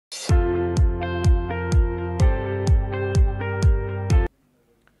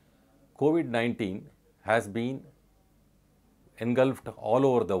COVID-19 has been engulfed all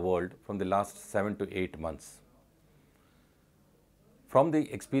over the world from the last 7 to 8 months. From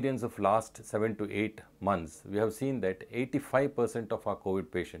the experience of last 7 to 8 months, we have seen that 85% of our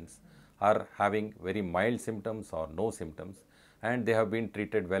COVID patients are having very mild symptoms or no symptoms, and they have been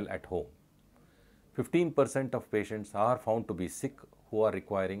treated well at home. 15% of patients are found to be sick who are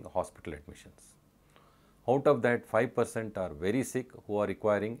requiring hospital admissions. Out of that, 5% are very sick who are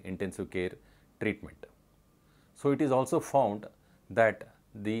requiring intensive care treatment. So it is also found that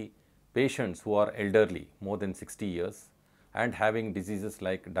the patients who are elderly, more than 60 years, and having diseases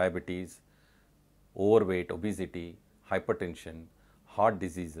like diabetes, overweight, obesity, hypertension, heart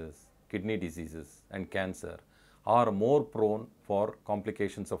diseases, kidney diseases and cancer are more prone for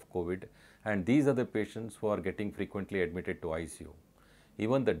complications of COVID, and these are the patients who are getting frequently admitted to ICU.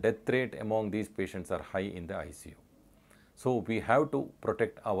 Even the death rate among these patients are high in the ICU. So we have to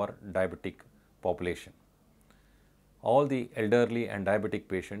protect our diabetic population. All the elderly and diabetic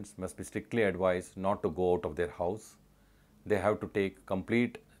patients must be strictly advised not to go out of their house. They have to take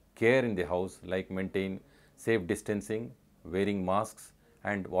complete care in the house, like maintain safe distancing, wearing masks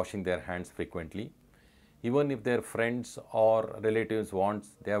and washing their hands frequently. Even if their friends or relatives want,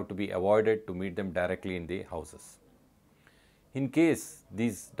 they have to be avoided to meet them directly in the houses. In case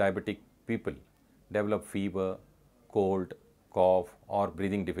these diabetic people develop fever, cold, cough or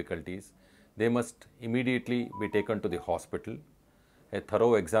breathing difficulties, they must immediately be taken to the hospital. A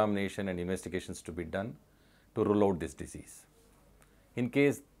thorough examination and investigations to be done to rule out this disease. In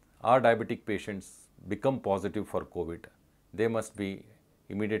case our diabetic patients become positive for COVID, they must be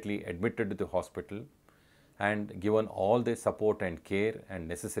immediately admitted to the hospital and given all the support and care and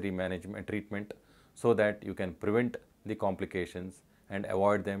necessary management treatment so that you can prevent the complications and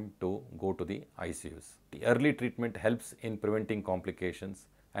avoid them to go to the ICUs. The early treatment helps in preventing complications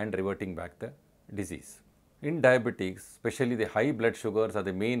and reverting back the disease. In diabetics, especially the high blood sugars are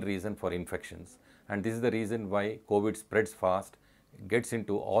the main reason for infections, and this is the reason why COVID spreads fast, gets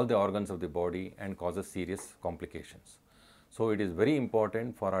into all the organs of the body and causes serious complications. So it is very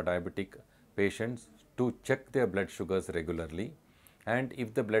important for our diabetic patients to check their blood sugars regularly, and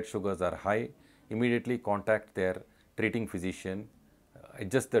if the blood sugars are high, immediately contact their treating physician,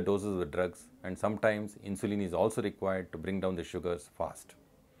 adjust the doses of the drugs, and sometimes insulin is also required to bring down the sugars fast.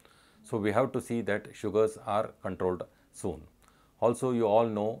 So we have to see that sugars are controlled soon. Also, you all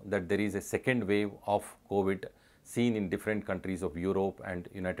know that there is a second wave of COVID seen in different countries of Europe and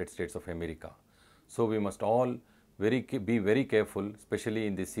United States of America. So we must all be very careful, especially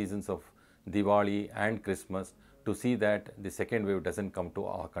in the seasons of Diwali and Christmas, to see that the second wave doesn't come to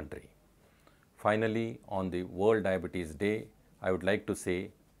our country. Finally, on the World Diabetes Day, I would like to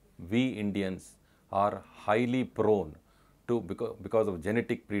say we Indians are highly prone to, because of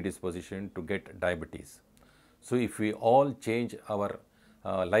genetic predisposition, to get diabetes. So if we all change our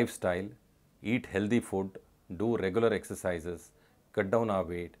lifestyle, eat healthy food, do regular exercises, cut down our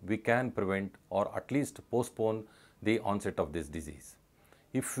weight, we can prevent or at least postpone the onset of this disease.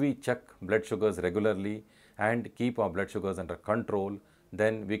 If we check blood sugars regularly and keep our blood sugars under control,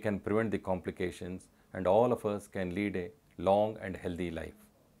 then we can prevent the complications and all of us can lead a long and healthy life.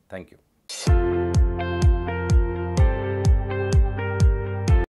 Thank you.